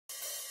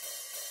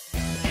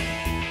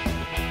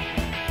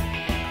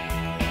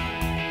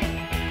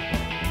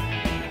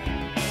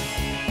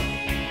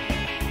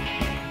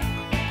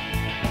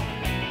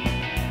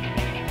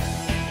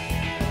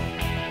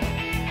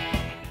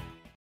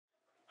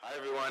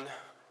everyone.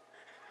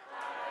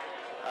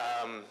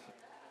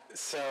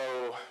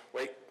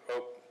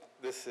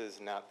 This is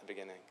not the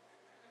beginning.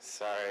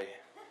 Sorry.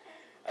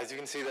 As you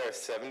can see, there are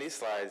 70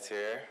 slides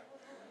here.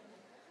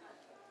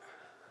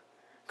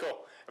 Cool.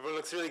 Everyone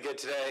looks really good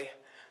today.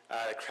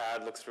 The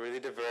crowd looks really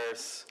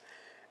diverse.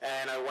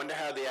 And I wonder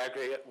how the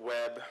aggregate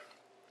web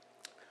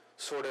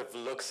sort of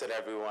looks at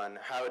everyone,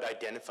 how it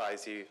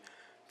identifies you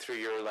through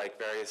your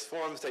various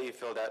forms that you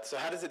filled out. So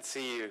how does it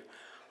see you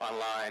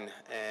online?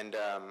 And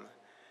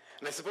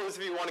I suppose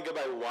if you want to go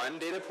by one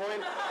data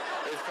point,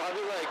 it's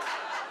probably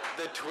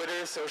the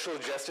Twitter social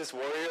justice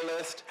warrior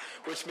list,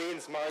 which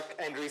means Mark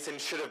Andreessen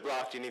should have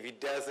blocked you, and if he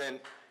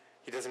doesn't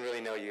really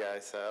know you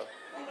guys. So,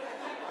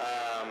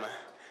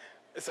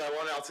 so I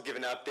want to also give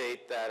an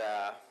update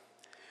that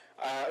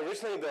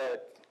originally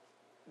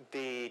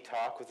the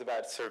talk was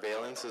about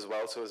surveillance as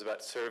well, so it was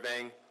about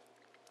surveying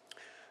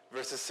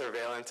versus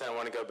surveillance. And I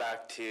want to go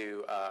back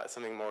to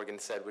something Morgan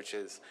said, which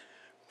is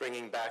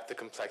bringing back the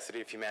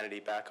complexity of humanity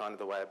back onto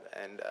the web.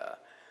 And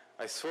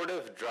I sort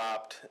of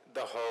dropped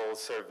the whole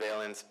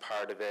surveillance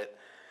part of it,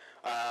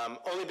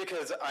 only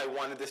because I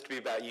wanted this to be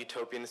about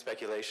utopian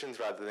speculations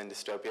rather than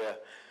dystopia.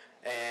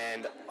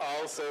 And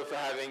also for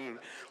having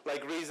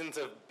reasons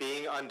of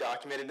being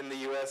undocumented in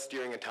the US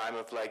during a time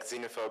of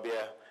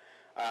xenophobia.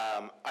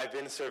 I've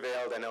been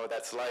surveilled, I know what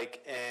that's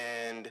like,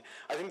 and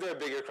I think there are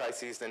bigger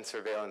crises than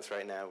surveillance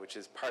right now, which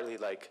is partly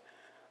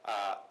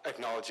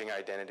acknowledging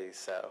identities.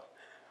 So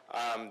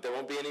there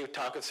won't be any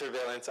talk of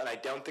surveillance, and I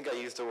don't think I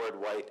used the word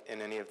white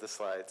in any of the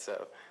slides,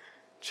 so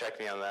check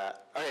me on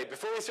that. All right,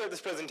 before we start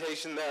this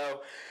presentation,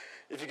 though,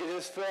 if you could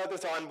just fill out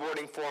this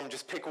onboarding form,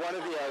 just pick one or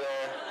the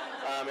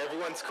other.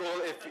 Everyone's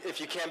cool. If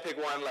you can't pick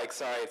one,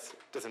 sorry, it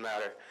doesn't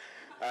matter.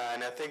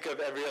 Now think of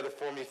every other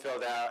form you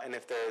filled out, and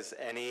if there's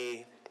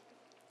any,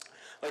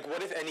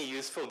 what if any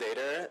useful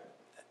data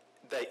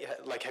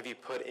that, have you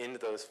put into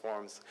those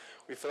forms?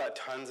 We fill out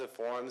tons of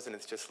forms, and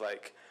it's just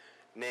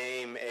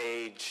name,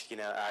 age,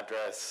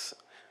 address,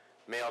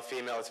 male,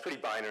 female. It's pretty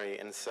binary,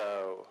 and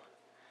so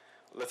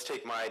let's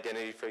take my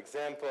identity, for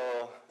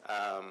example.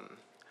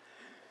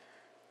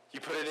 You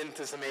put it into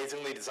this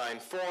amazingly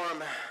designed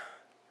form,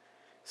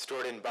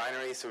 stored in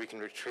binary so we can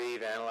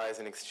retrieve, analyze,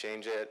 and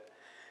exchange it.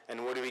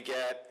 And what do we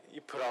get? You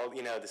put all,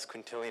 this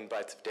quintillion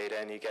bytes of data,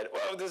 and you get,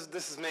 whoa,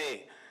 this is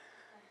me.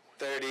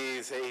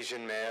 30s,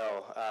 Asian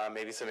male,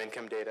 maybe some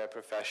income data,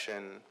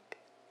 profession,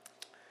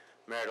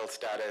 marital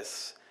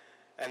status.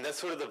 And that's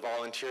sort of the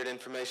volunteered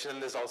information.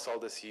 And there's also all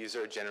this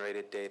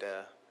user-generated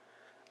data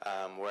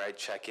where I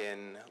check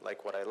in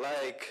what I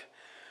like,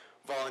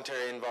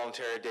 voluntary and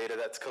involuntary data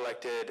that's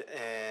collected,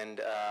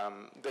 and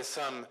there's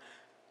some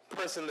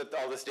person that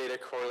all this data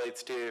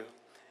correlates to.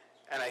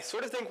 And I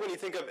sort of think when you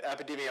think of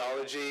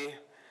epidemiology,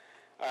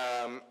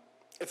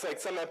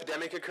 it's some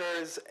epidemic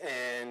occurs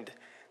and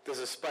there's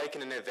a spike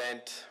in an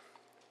event,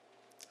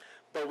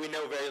 but we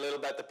know very little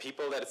about the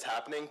people that it's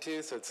happening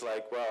to. So it's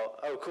well,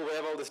 oh cool, we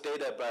have all this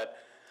data, but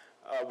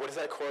what does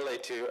that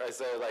correlate to? Is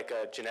there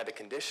a genetic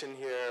condition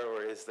here,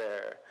 or is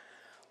there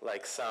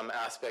some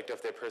aspect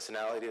of their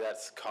personality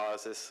that's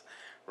caused this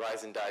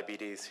rise in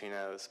diabetes? Who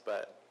knows?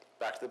 But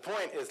back to the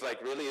point is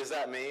really, is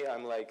that me?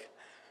 I'm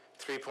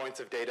 3 points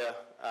of data.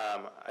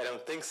 I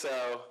don't think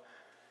so.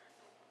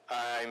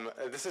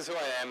 This is who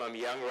I am. I'm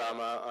Young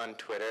Rama on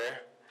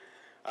Twitter.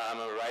 I'm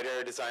a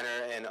writer,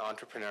 designer, and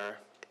entrepreneur.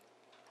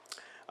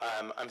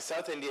 I'm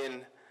South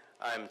Indian.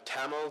 I'm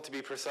Tamil, to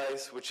be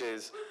precise, which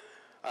is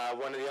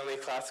one of the only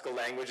classical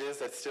languages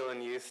that's still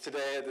in use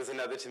today. There's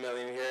another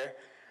Tamilian here.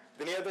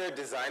 Any other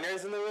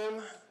designers in the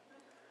room?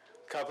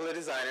 A couple of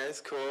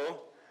designers,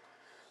 cool.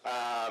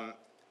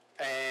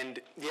 And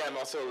yeah, I'm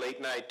also a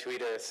late night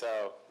tweeter,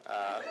 so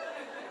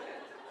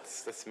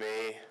that's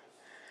me.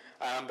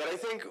 But I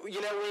think,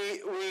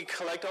 we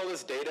collect all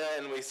this data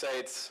and we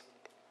say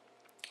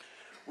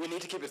we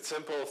need to keep it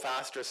simple,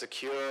 faster,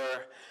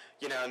 secure,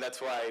 and that's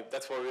why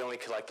we only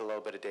collect a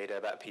little bit of data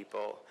about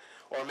people.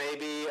 Or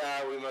maybe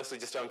we mostly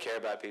just don't care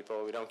about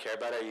people. We don't care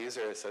about our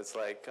users, so it's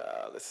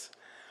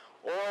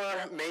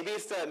or maybe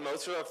it's that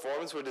most of our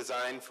forms were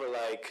designed for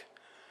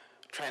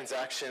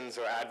transactions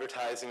or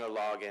advertising or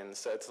logins.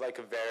 So it's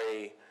a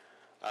very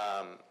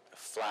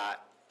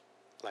flat,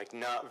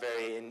 not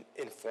very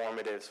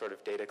informative sort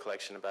of data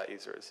collection about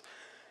users.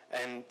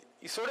 And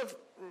you sort of,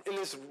 in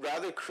this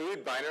rather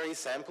crude binary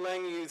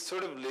sampling, you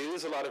sort of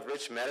lose a lot of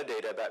rich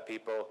metadata about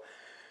people.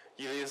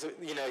 You lose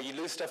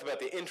stuff about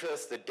the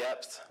interests, the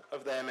depth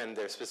of them, and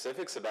their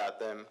specifics about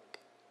them.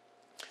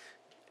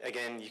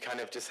 Again, you kind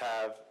of just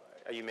have,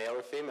 are you male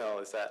or female?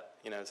 Is that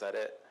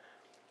it?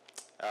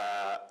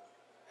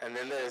 And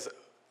then there's,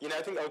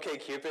 I think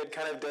OkCupid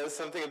kind of does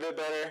something a bit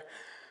better.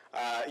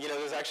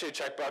 There's actually a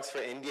checkbox for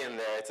Indian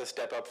there. It's a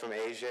step up from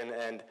Asian,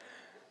 and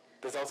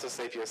there's also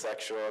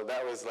sapiosexual.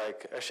 That was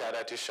a shout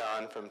out to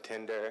Sean from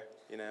Tinder,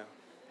 And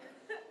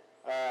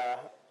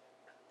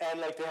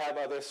they have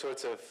other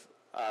sorts of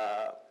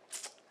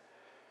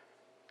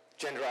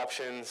gender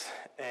options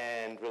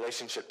and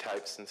relationship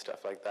types and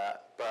stuff like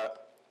that.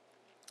 But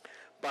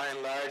by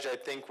and large, I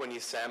think when you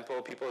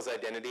sample people's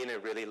identity in a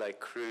really like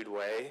crude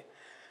way,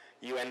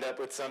 you end up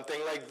with something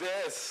like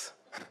this.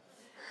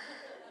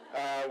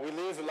 We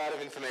lose a lot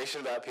of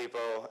information about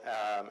people,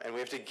 and we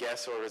have to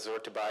guess or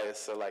resort to bias.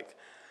 So like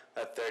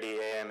at 30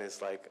 a.m.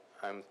 is like,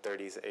 I'm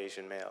 30s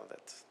Asian male.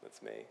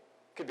 That's me.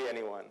 Could be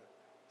anyone,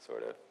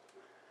 sort of.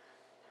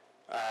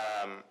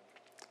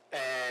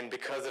 And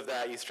because of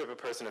that, you strip a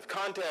person of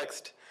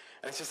context,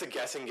 and it's just a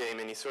guessing game,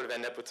 and you sort of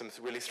end up with some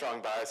really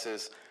strong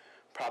biases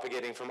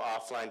propagating from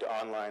offline to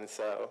online.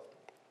 So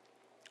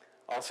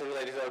also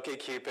related to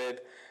OkCupid,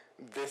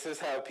 this is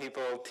how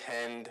people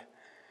tend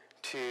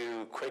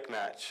to quick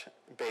match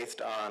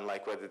based on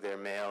like whether they're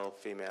male,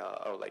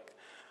 female, or like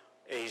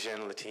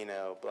Asian,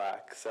 Latino,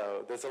 Black.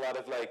 So there's a lot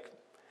of like,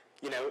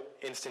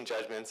 instant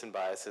judgments and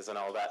biases and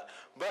all that.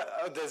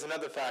 But there's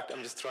another fact,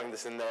 I'm just throwing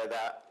this in there,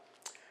 that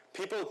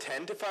people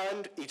tend to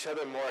find each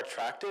other more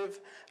attractive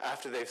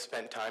after they've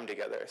spent time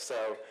together.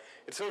 So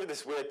it's sort of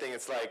this weird thing.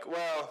 It's like,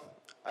 well,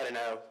 I don't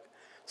know,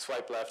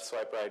 swipe left,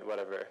 swipe right,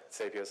 whatever,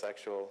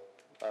 sapiosexual,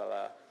 blah,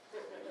 blah.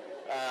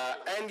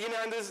 And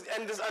there's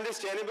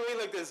understandably,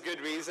 like, there's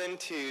good reason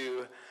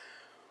to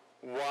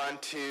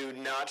want to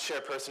not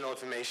share personal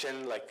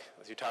information. Like,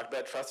 as you talked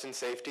about, trust and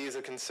safety is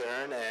a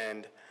concern,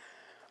 and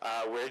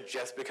we're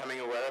just becoming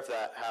aware of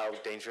that, how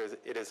dangerous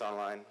it is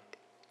online.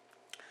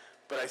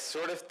 But I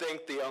sort of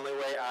think the only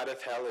way out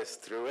of hell is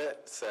through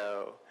it,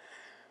 so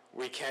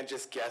we can't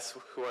just guess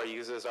who our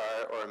users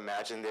are or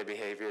imagine their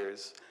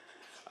behaviors.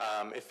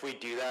 If we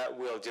do that,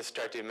 we'll just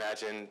start to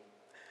imagine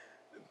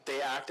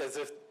they act as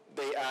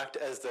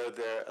though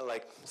they're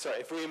like,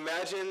 if we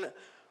imagine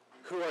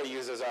who our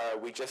users are,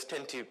 we just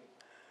tend to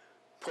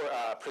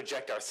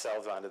project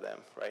ourselves onto them,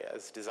 right?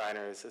 As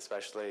designers,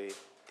 especially.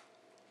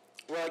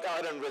 Well, like,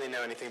 I don't really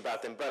know anything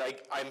about them,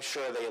 but I'm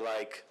sure they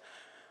like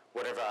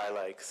whatever I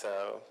like,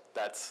 so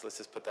let's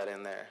just put that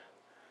in there.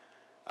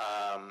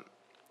 And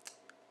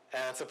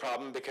that's a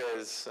problem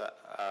because,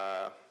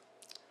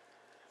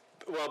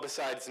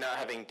 besides not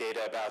having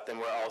data about them,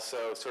 we're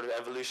also sort of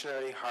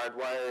evolutionarily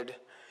hardwired,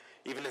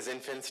 even as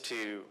infants,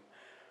 to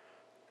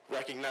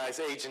recognize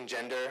age and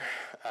gender.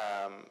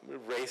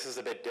 Race is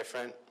a bit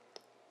different.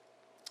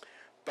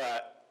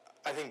 But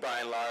I think by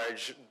and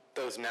large,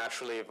 those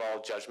naturally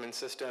evolved judgment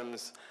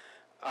systems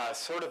are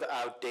sort of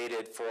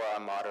outdated for our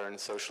modern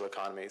social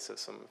economy. So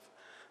some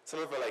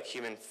of our like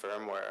human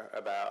firmware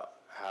about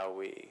how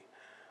we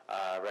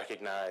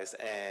recognize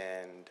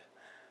and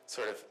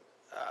sort of,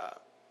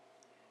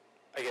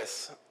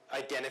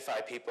 identify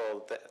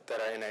people that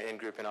are in an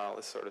in-group and all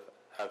is sort of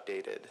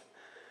outdated.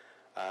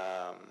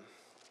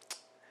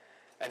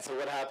 And so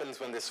what happens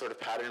when this sort of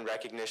pattern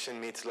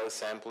recognition meets low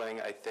sampling,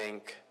 I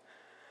think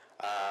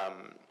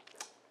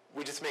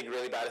we just make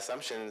really bad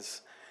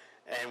assumptions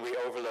and we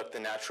overlook the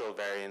natural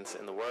variance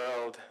in the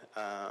world.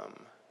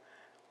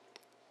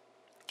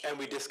 And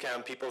we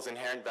discount people's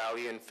inherent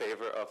value in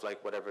favor of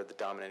like whatever the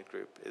dominant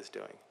group is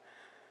doing.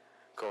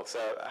 Cool. So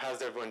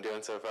how's everyone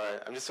doing so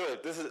far? I'm just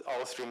this is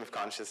all stream of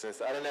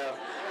consciousness. I don't know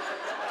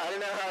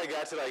how I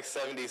got to like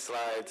 70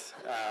 slides,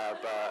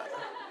 but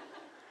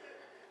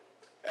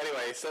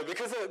anyway, so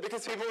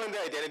because people and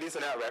their identities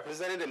are not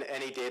represented in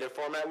any data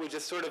format, we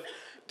just sort of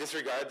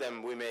disregard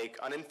them. We make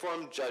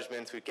uninformed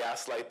judgments. We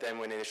gaslight them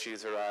when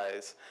issues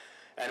arise.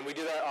 And we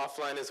do that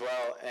offline as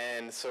well.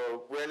 And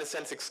so we're in a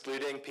sense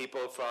excluding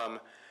people from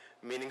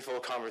meaningful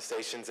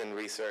conversations and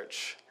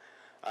research.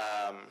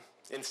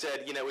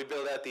 Instead, we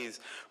build out these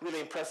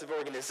really impressive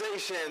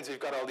organizations. We've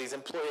got all these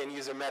employee and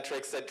user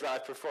metrics that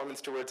drive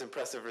performance towards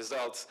impressive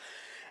results.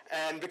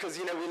 And because,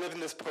 we live in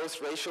this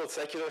post-racial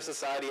secular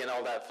society and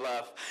all that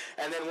fluff.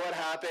 And then what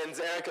happens?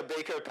 Erica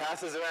Baker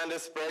passes around a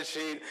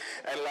spreadsheet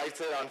and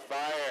lights it on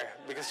fire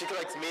because she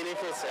collects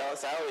meaningful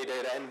salary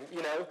data. And,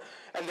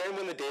 and then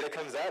when the data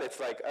comes out, it's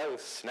like, oh,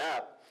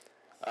 snap.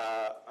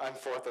 I'm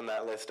fourth on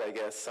that list, I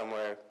guess,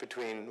 somewhere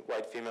between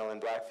white female and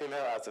black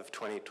female as of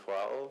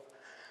 2012.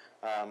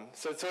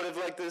 So it's sort of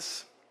like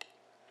this,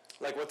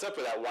 like, what's up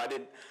with that?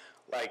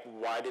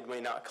 Why did we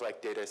not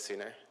collect data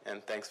sooner?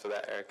 And thanks for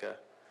that, Erica.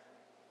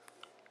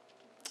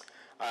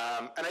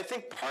 And I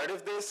think part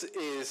of this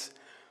is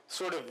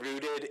sort of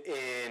rooted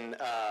in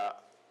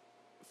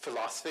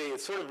philosophy.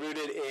 It's sort of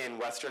rooted in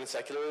Western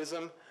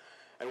secularism.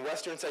 And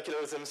Western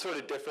secularism is sort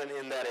of different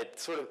in that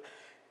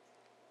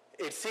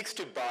it seeks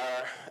to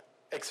bar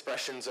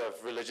expressions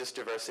of religious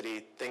diversity.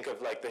 Think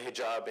of like the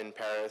hijab in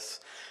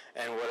Paris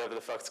and whatever the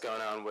fuck's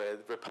going on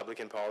with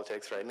Republican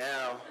politics right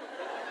now.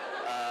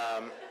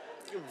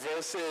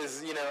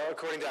 Versus,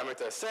 according to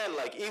Amartya Sen,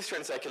 like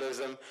Eastern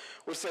secularism,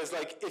 which says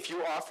like if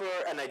you offer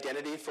an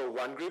identity for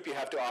one group, you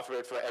have to offer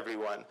it for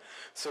everyone.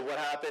 So what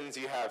happens?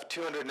 You have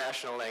 200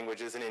 national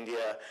languages in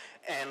India,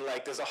 and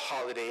like there's a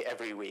holiday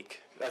every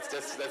week. That's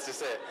just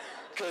it.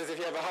 Because if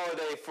you have a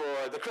holiday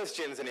for the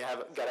Christians, and you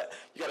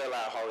gotta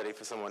allow a holiday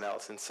for someone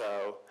else, and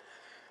so.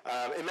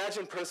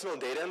 Imagine personal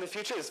data in the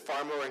future is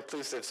far more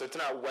inclusive, so it's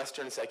not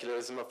Western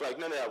secularism of like,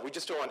 no, we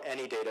just don't want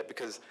any data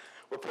because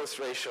we're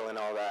post-racial and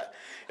all that.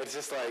 It's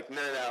just like,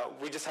 no,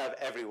 we just have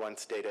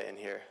everyone's data in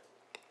here.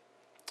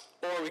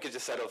 Or we could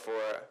just settle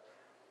for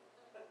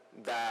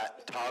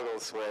that toggle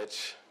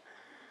switch.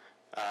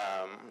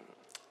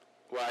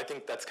 Well, I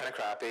think that's kind of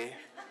crappy.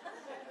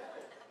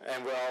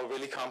 And we're all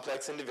really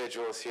complex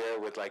individuals here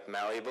with like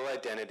malleable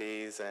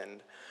identities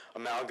and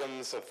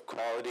amalgams of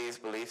qualities,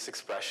 beliefs,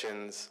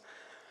 expressions.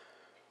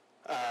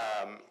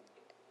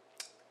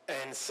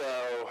 And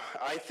so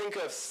I think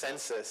of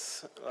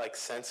census, like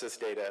census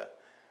data.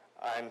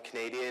 I'm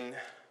Canadian.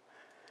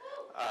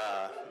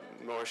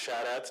 More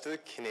shout outs to the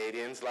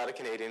Canadians, a lot of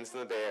Canadians in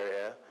the Bay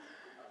Area.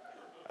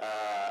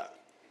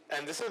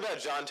 And this is about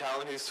John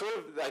Talon, who's sort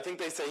of, I think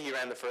they say he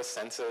ran the first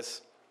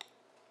census.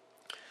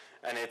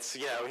 And it's,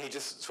 you know, he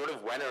just sort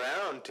of went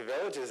around to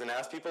villages and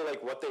asked people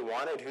like what they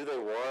wanted, who they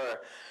were.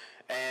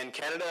 And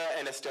Canada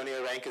and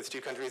Estonia rank as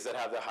two countries that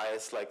have the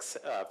highest like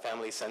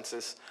family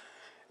census.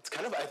 It's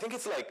kind of, I think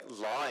it's like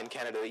law in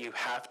Canada that you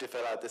have to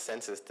fill out the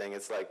census thing.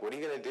 It's like, what are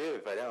you going to do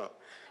if I don't?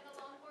 And the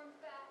long form's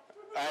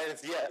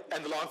back. Yeah,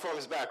 and the long form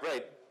is back,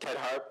 right.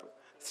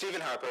 Stephen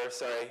Harper,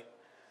 sorry.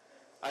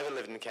 I haven't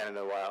lived in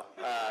Canada in a while.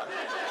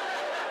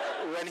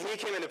 When he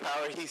came into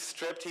power, he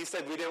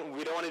said, we don't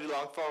want to do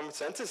long form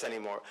census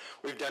anymore.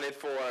 We've done it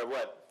for,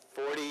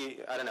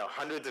 40, I don't know,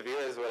 hundreds of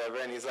years, whatever.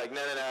 And he's like,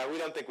 no, we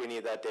don't think we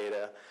need that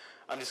data.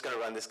 I'm just going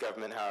to run this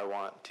government how I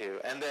want to.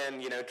 And then,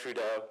 you know,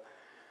 Trudeau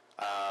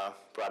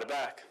brought it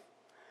back.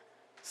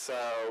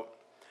 So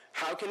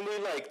how can we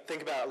like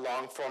think about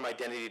long form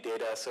identity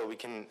data so we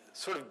can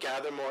sort of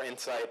gather more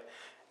insight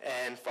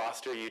and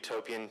foster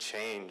utopian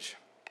change?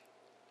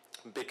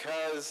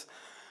 Because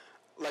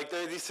like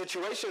there are these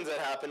situations that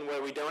happen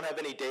where we don't have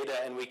any data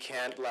and we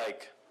can't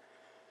like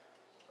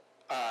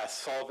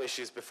solve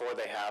issues before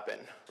they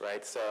happen,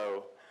 right?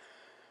 So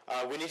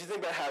we need to think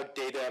about how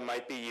data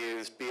might be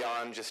used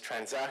beyond just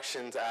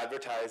transactions,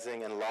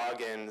 advertising, and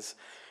logins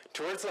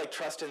towards like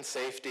trust and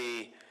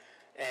safety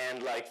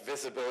and like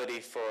visibility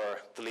for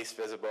the least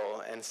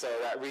visible. And so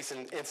that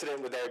recent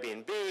incident with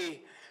Airbnb,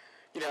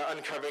 you know,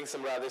 uncovering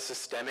some rather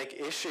systemic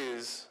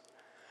issues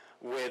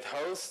with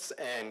hosts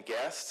and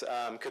guests,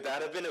 could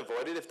that have been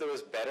avoided if there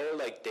was better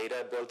like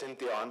data built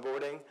into the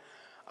onboarding?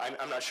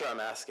 I'm not sure I'm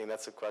asking,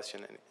 that's a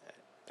question.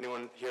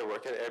 Anyone here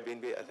work at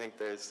Airbnb? I think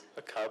there's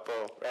a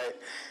couple, right?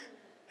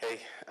 Hey.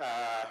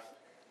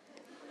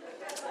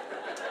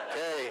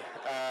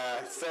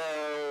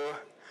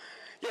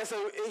 Okay,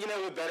 so, you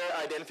know, with better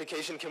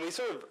identification, can we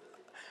sort of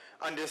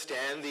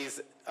understand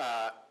these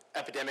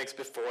epidemics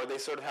before they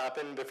sort of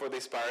happen, before they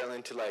spiral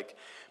into like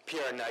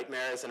PR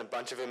nightmares and a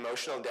bunch of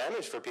emotional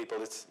damage for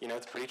people? It's, you know,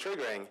 it's pretty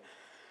triggering.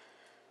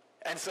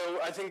 And so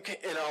I think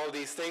in all of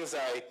these things,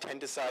 I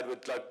tend to side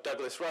with like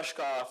Douglas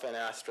Rushkoff and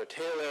Astra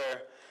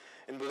Taylor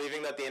in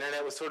believing that the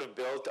internet was sort of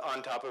built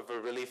on top of a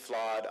really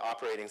flawed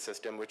operating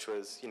system, which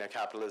was, you know,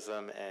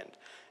 capitalism and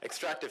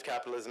extractive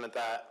capitalism at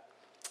that,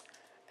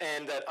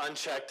 and that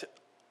unchecked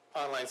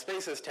online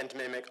spaces tend to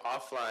mimic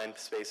offline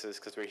spaces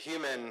because we're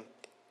human.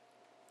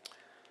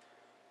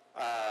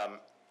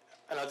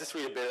 And I'll just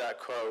read a bit of that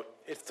quote.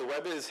 It's the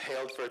web is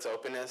hailed for its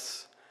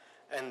openness,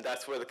 and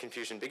that's where the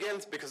confusion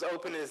begins, because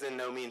open is in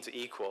no means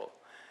equal.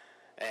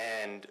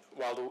 And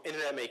while the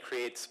internet may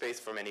create space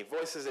for many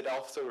voices, it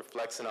also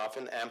reflects and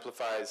often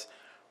amplifies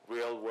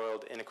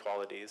real-world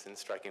inequalities in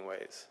striking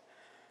ways.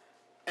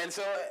 And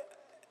so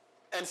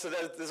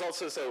there's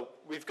also, so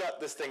we've got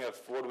this thing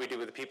of what do we do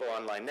with the people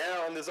online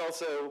now, and there's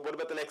also what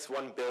about the next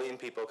 1 billion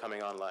people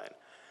coming online?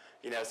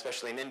 You know,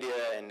 especially in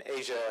India and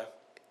Asia.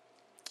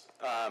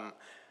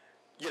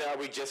 You know, are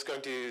we just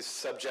going to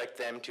subject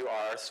them to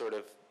our sort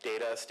of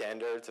data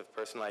standards of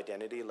personal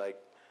identity, like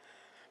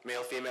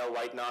male, female,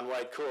 white,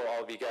 non-white? Cool,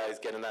 all of you guys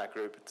get in that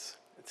group. It's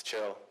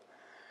chill.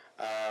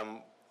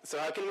 So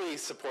how can we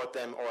support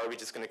them, or are we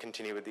just going to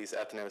continue with these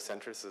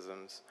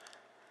ethnocentrisms?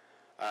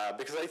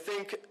 Because I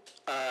think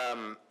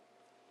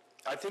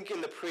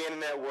in the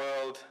pre-internet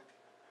world,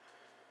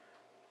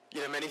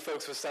 you know, many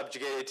folks were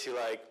subjugated to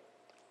like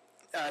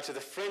to the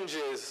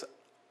fringes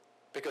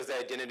because their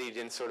identity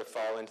didn't sort of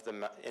fall into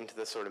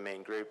the sort of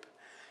main group,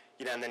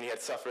 you know. And then you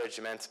had suffrage,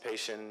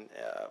 emancipation,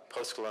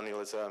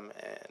 post-colonialism,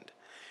 and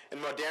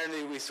in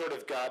modernity we sort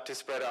of got to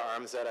spread our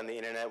arms out on the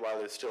internet while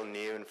it was still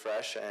new and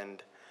fresh.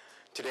 And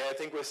today I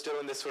think we're still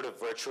in this sort of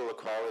virtual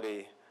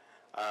equality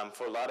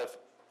for a lot of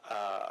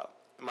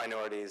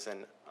minorities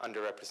and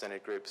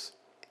underrepresented groups.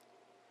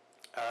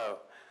 Oh,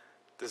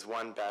 there's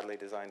one badly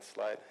designed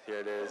slide. Here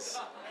it is.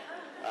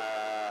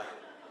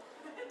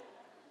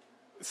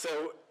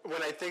 So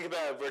when I think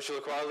about virtual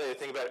equality, I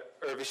think about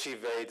Urvashi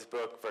Vaid's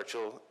book,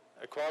 Virtual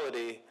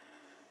Equality,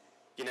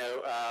 you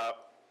know,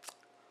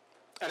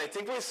 and I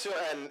think I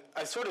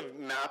sort of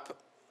map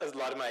a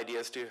lot of my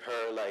ideas to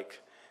her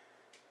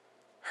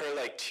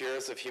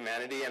tiers of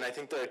humanity, and I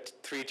think there are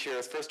 3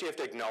 tiers. First, you have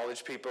to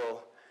acknowledge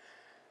people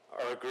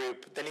or a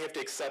group, then you have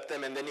to accept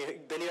them, and then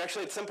you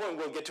actually at some point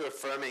will get to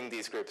affirming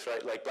these groups,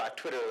 right? Like Black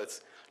Twitter,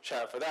 let's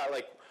chat for that.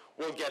 Like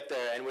we'll get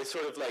there, and we're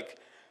sort of like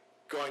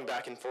going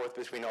back and forth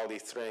between all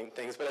these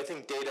things. But I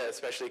think data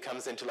especially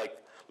comes into like,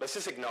 let's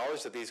just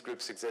acknowledge that these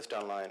groups exist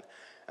online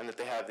and that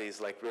they have these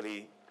like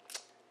really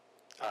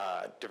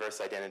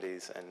diverse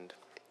identities. And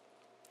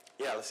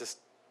yeah, let's just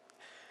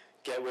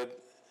get with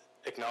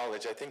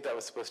acknowledge. I think that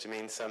was supposed to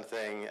mean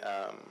something,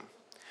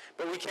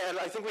 but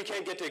I think we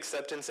can't get to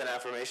acceptance and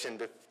affirmation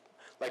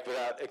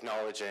without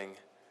acknowledging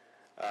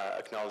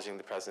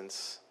the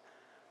presence.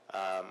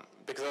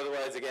 Because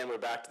otherwise, again, we're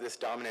back to this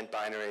dominant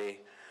binary,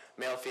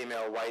 male,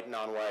 female, white,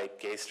 non-white,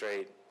 gay,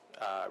 straight,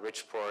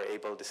 rich, poor,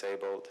 able,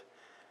 disabled.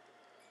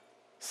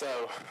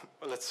 So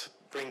let's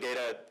bring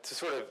data to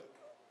sort of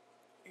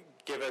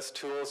give us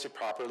tools to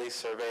properly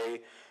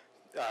survey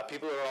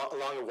people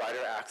along a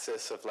wider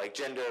axis of like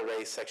gender,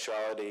 race,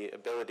 sexuality,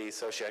 ability,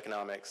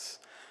 socioeconomics.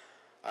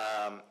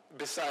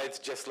 Besides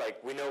just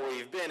like we know where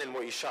you've been and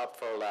what you shopped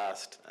for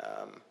last.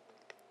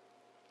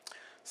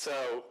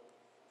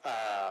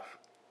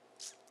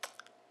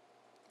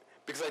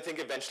 Because I think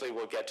eventually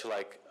we'll get to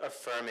like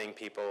affirming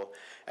people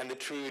and the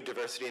true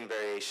diversity and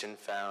variation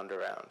found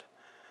around.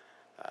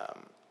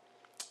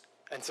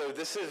 And so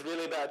this is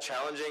really about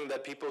challenging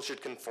that people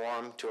should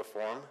conform to a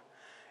form.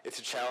 It's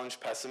to challenge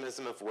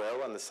pessimism of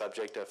will on the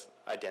subject of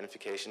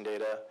identification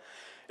data.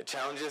 It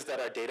challenges that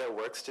our data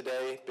works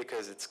today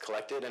because it's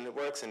collected and it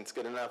works and it's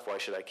good enough. Why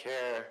should I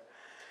care?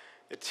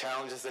 It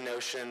challenges the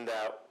notion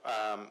that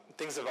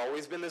things have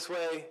always been this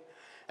way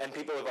and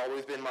people have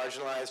always been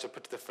marginalized or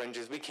put to the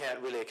fringes. We can't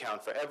really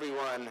account for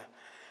everyone.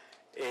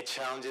 It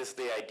challenges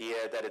the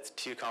idea that it's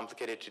too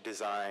complicated to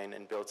design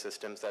and build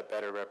systems that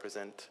better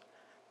represent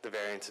the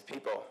variance of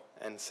people.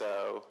 And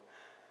so,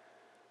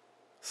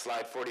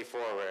 slide 44,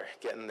 we're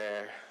getting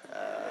there.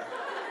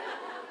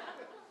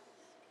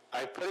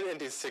 I put it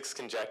into 6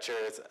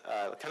 conjectures,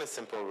 kind of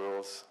simple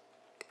rules.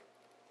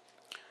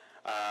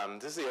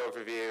 This is the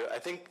overview. I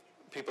think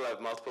people have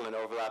multiple and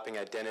overlapping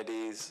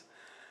identities.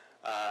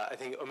 I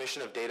think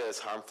omission of data is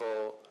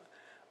harmful.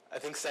 I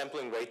think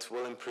sampling rates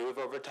will improve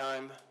over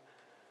time.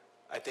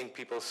 I think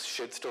people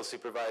should still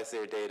supervise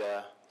their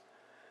data.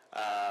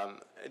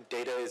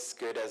 Data is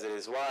good as it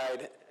is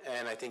wide,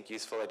 and I think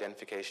useful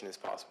identification is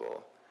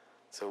possible.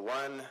 So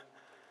 1,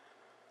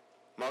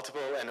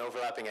 multiple and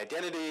overlapping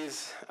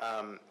identities.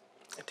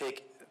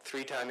 Take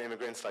 3-time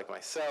immigrants like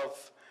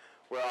myself.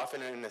 We're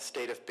often in a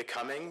state of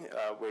becoming.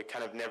 We're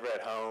kind of never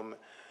at home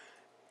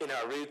in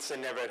our roots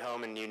and never at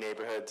home in new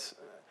neighborhoods.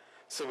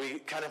 So we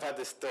kind of have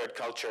this third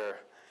culture.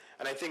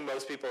 And I think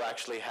most people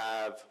actually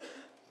have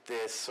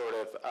this sort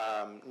of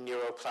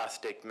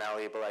neuroplastic,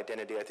 malleable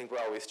identity. I think we're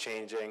always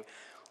changing.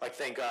 Like,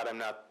 thank God I'm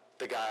not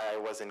the guy I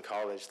was in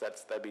college.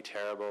 That'd be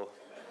terrible.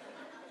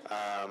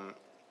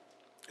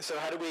 So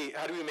how do we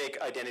make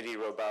identity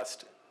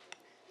robust?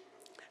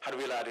 How do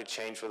we allow it to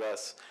change with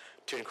us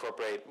to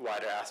incorporate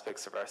wider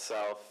aspects of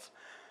ourselves?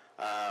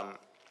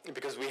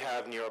 Because we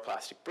have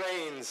neuroplastic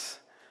brains,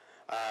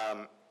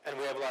 and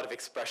we have a lot of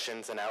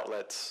expressions and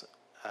outlets.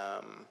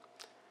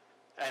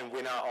 And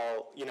we're not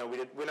all,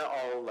 we're not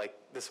all like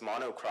this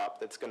monocrop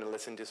that's going to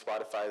listen to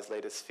Spotify's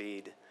latest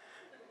feed.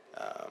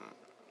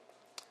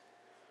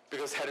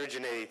 Because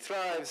heterogeneity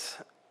thrives,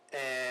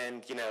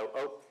 and,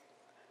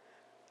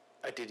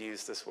 I did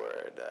use this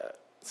word.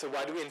 So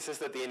why do we insist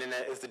that the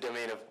internet is the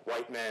domain of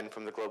white men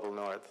from the global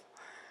north?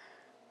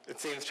 It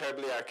seems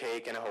terribly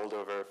archaic and a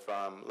holdover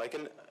from, like,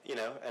 an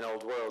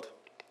old world.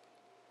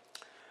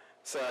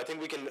 So I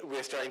think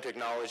we're starting to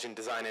acknowledge in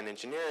design and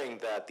engineering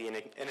that the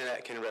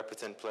internet can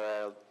represent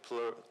plurality.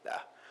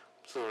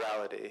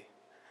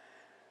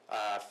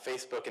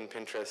 Facebook and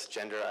Pinterest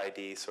gender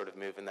ID sort of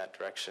move in that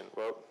direction.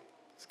 Whoa,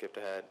 skipped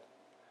ahead.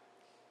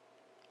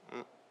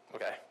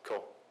 Okay,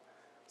 cool.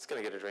 Just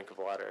gonna get a drink of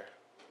water.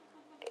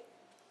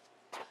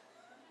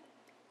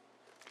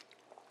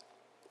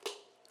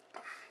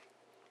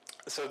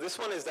 So this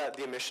one is that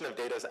the omission of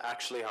data is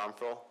actually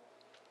harmful.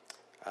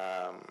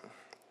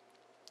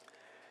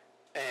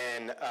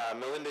 And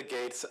Melinda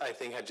Gates, I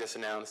think, had just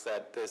announced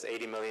that there's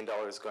 $80 million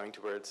going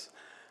towards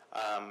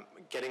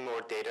getting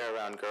more data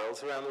around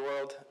girls around the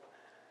world.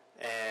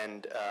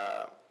 And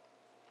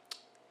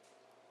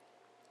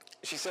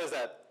she says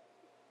that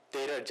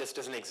data just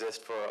doesn't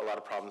exist for a lot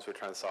of problems we're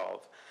trying to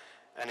solve.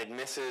 And it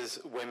misses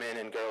women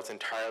and girls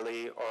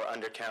entirely, or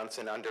undercounts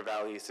and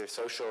undervalues their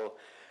social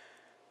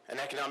and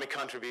economic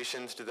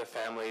contributions to their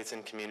families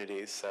and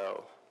communities.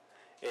 So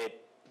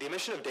the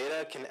omission of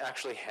data can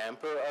actually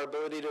hamper our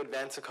ability to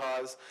advance a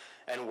cause,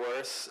 and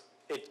worse,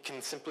 it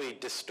can simply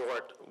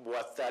distort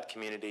what that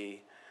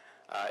community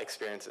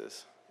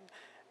experiences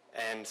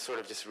and sort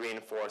of just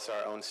reinforce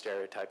our own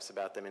stereotypes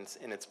about them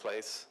in its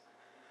place.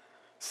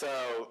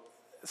 So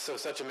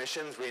such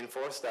omissions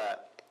reinforce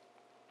that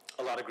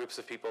a lot of groups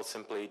of people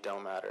simply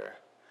don't matter.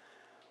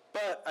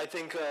 But I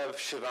think of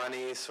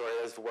Shivani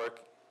Soraya's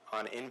work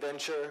on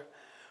InVenture,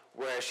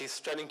 where she's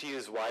starting to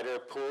use wider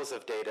pools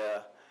of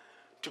data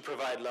to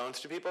provide loans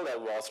to people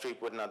that Wall Street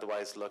wouldn't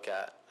otherwise look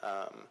at,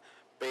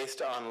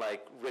 based on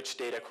like rich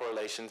data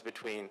correlations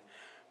between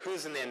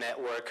who's in their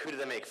network, who do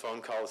they make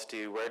phone calls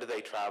to, where do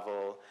they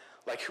travel,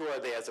 like who are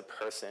they as a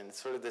person,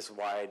 sort of this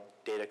wide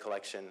data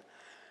collection.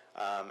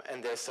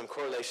 And there's some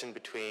correlation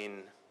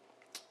between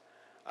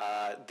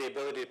the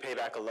ability to pay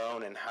back a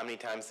loan and how many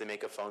times they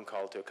make a phone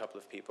call to a couple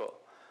of people.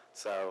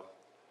 So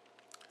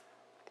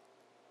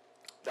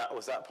that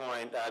was that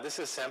point. This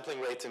is sampling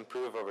rates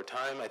improve over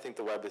time. I think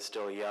the web is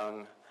still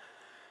young.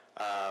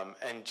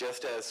 And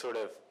just as sort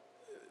of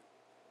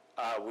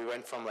we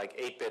went from like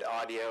 8-bit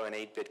audio and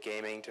 8-bit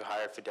gaming to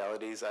higher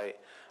fidelities, I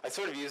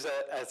sort of use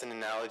that as an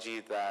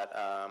analogy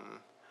that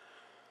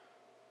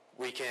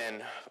we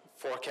can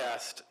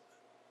forecast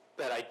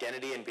that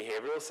identity and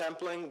behavioral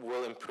sampling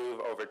will improve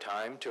over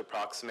time to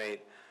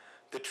approximate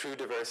the true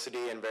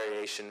diversity and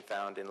variation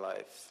found in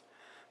life.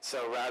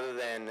 So rather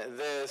than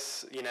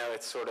this,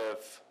 it's sort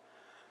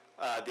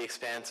of the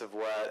expanse of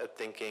what a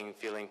thinking,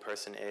 feeling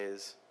person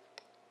is.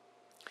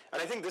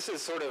 And I think this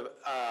is sort of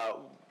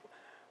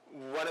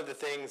one of the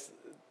things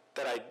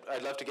that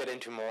I'd love to get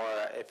into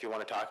more, if you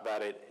want to talk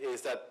about it,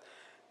 is that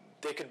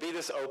there could be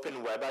this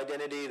open web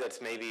identity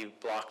that's maybe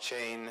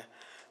blockchain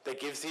that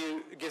gives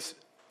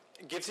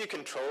you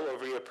control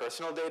over your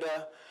personal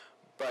data,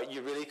 but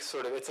you really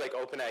sort of, it's like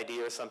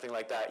OpenID or something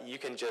like that. You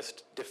can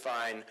just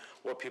define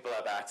what people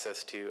have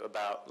access to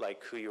about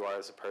like who you are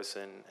as a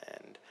person,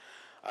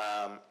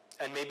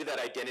 and maybe that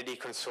identity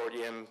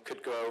consortium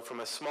could grow from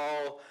a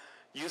small,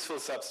 useful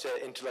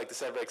subset into like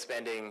this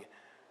ever-expanding,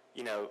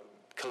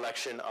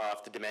 collection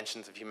of the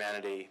dimensions of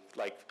humanity,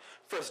 like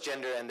first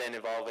gender and then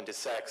evolve into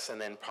sex and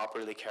then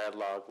properly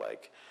catalog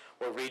like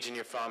what region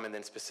you're from and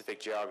then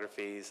specific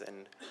geographies,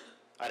 and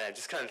I don't know,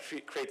 just kind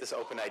of create this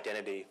open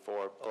identity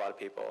for a lot of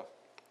people.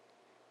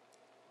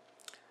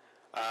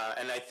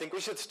 And I think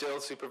we should still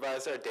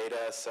supervise our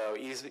data, so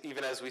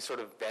even as we sort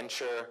of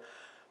venture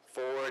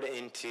forward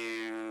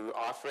into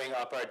offering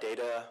up our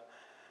data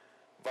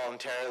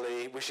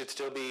voluntarily, we should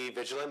still be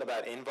vigilant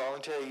about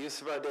involuntary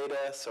use of our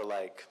data, so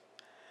like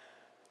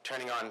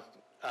turning on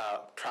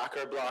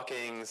tracker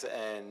blockings,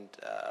 and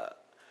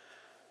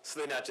so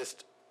they're not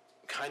just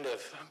kind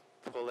of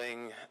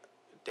pulling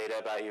data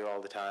about you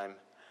all the time.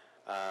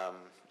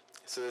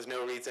 So there's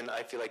no reason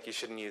I feel like you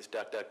shouldn't use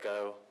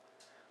DuckDuckGo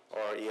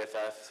or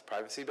EFF's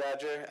privacy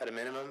badger at a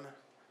minimum.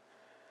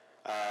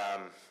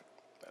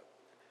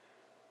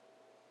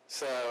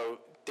 So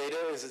data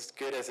is as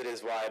good as it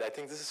is wide. I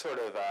think this is sort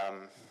of,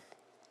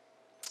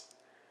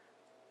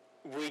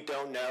 we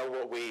don't know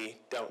what we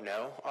don't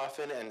know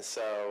often, and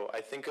so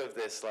I think of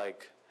this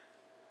like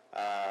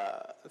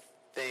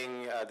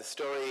thing, the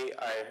story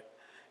I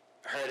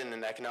heard in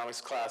an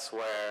economics class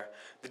where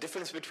the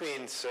difference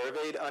between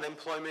surveyed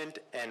unemployment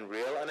and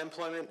real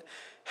unemployment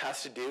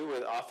has to do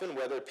with often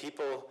whether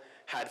people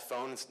had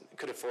phones,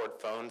 could afford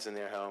phones in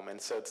their home.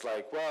 And so it's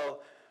like, well,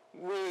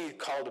 we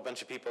called a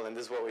bunch of people and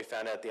this is what we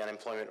found out the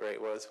unemployment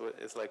rate was.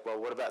 It's like, well,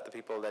 what about the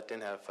people that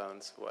didn't have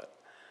phones? What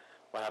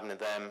happened to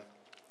them?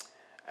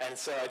 And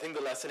so I think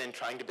the lesson in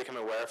trying to become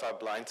aware of our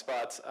blind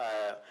spots,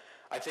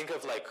 I think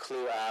of like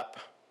Clue app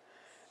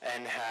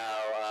and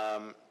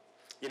how,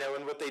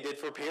 and what they did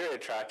for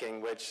period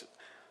tracking, which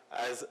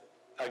as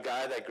a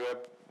guy that grew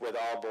up with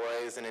all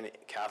boys in a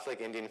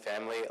Catholic Indian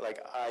family,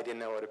 like I didn't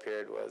know what a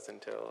period was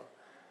until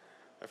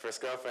my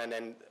first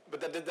girlfriend.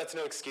 But that's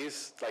no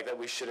excuse like that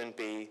we shouldn't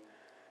be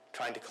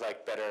trying to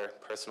collect better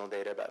personal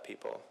data about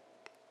people.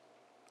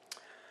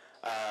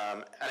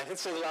 And I think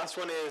so the last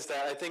one is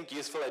that I think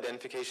useful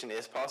identification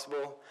is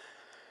possible.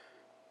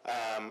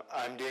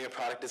 I'm doing a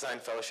product design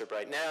fellowship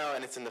right now,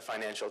 and it's in the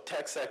financial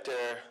tech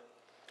sector,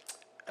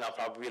 and I'll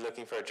probably be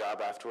looking for a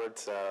job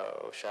afterwards,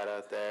 so shout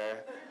out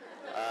there.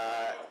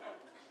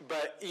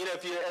 But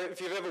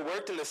if you've ever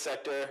worked in this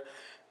sector,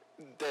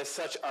 there's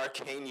such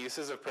arcane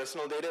uses of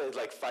personal data.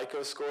 Like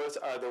FICO scores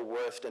are the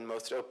worst and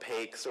most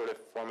opaque sort of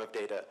form of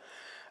data,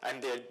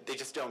 and they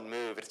just don't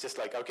move. It's just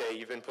like, okay,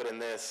 you've been put in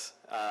this.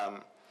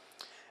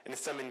 And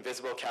it's some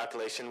invisible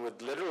calculation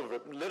with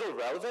little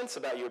relevance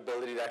about your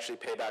ability to actually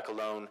pay back a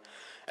loan.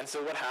 And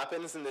so what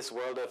happens in this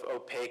world of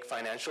opaque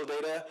financial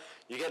data,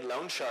 you get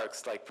loan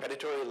sharks like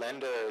predatory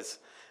lenders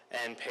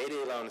and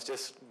payday loans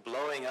just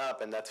blowing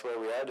up, and that's where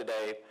we are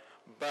today.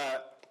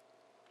 But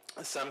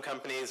some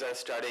companies are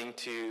starting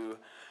to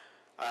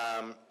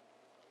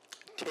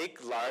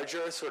take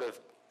larger sort of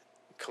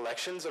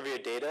collections of your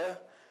data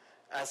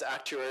as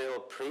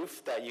actuarial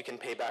proof that you can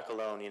pay back a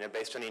loan,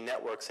 based on your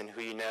networks and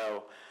who you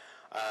know.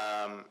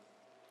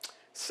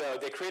 So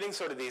they're creating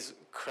sort of these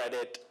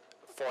credit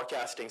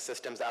forecasting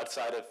systems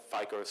outside of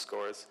FICO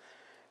scores.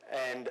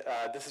 And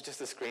this is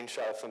just a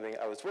screenshot of something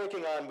I was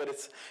working on, but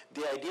it's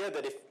the idea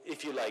that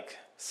if you like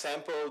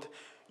sampled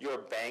your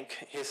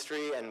bank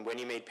history and when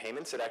you made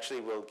payments, it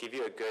actually will give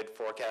you a good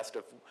forecast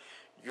of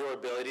your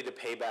ability to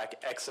pay back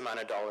X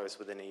amount of dollars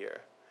within a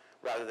year,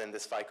 rather than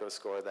this FICO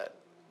score that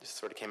just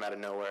sort of came out of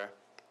nowhere.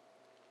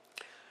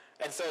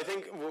 And so I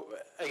think,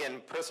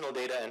 again, personal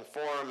data and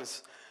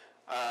forms,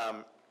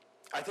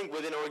 I think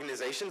within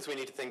organizations, we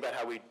need to think about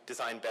how we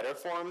design better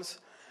forms,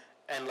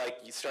 and like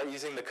you start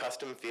using the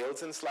custom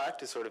fields in Slack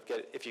to sort of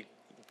get, if you're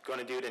going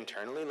to do it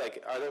internally,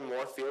 like are there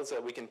more fields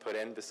that we can put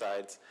in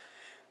besides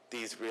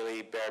these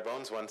really bare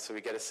bones ones so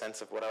we get a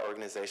sense of what our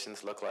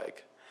organizations look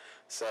like?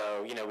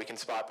 So, we can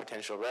spot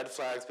potential red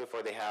flags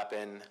before they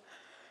happen.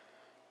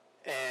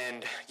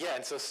 And yeah,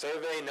 and so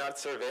survey, not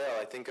surveil.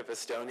 I think of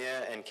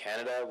Estonia and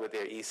Canada with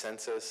their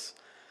e-census.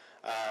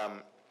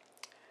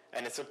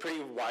 And it's a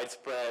pretty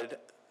widespread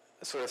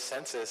sort of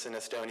census in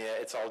Estonia.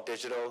 It's all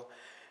digital,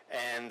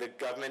 and the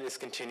government is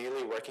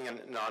continually working on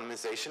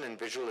anonymization and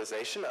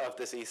visualization of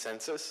this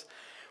e-census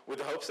with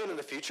the hopes that in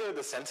the future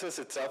the census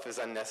itself is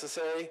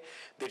unnecessary.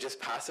 They're just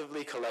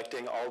passively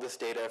collecting all this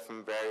data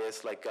from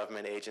various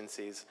government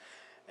agencies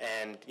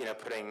and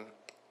giving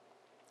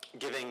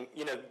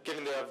the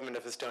government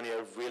of Estonia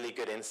a really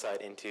good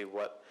insight into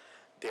what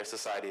their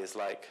society is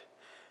like.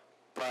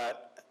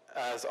 But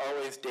as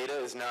always, data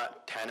is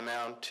not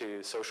tantamount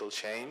to social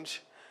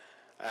change.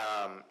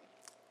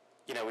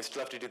 We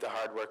still have to do the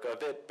hard work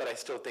of it, but I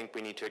still think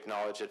we need to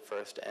acknowledge it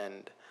first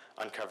and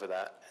uncover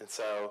that. And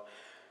so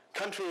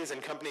countries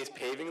and companies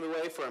paving the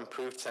way for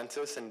improved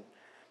census and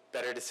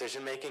better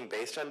decision-making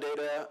based on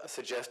data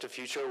suggest a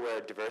future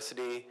where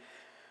diversity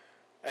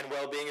and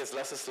well-being is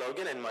less a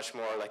slogan and much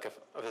more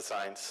of a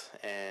science.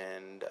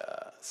 And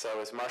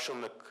so as Marshall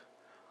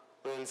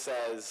McLuhan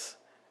says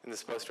in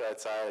this poster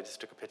outside, I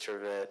just took a picture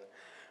of it,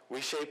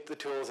 we shape the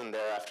tools and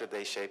thereafter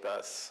they shape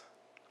us.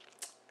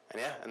 And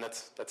yeah, and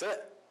that's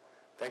it.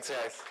 Thanks,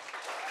 guys.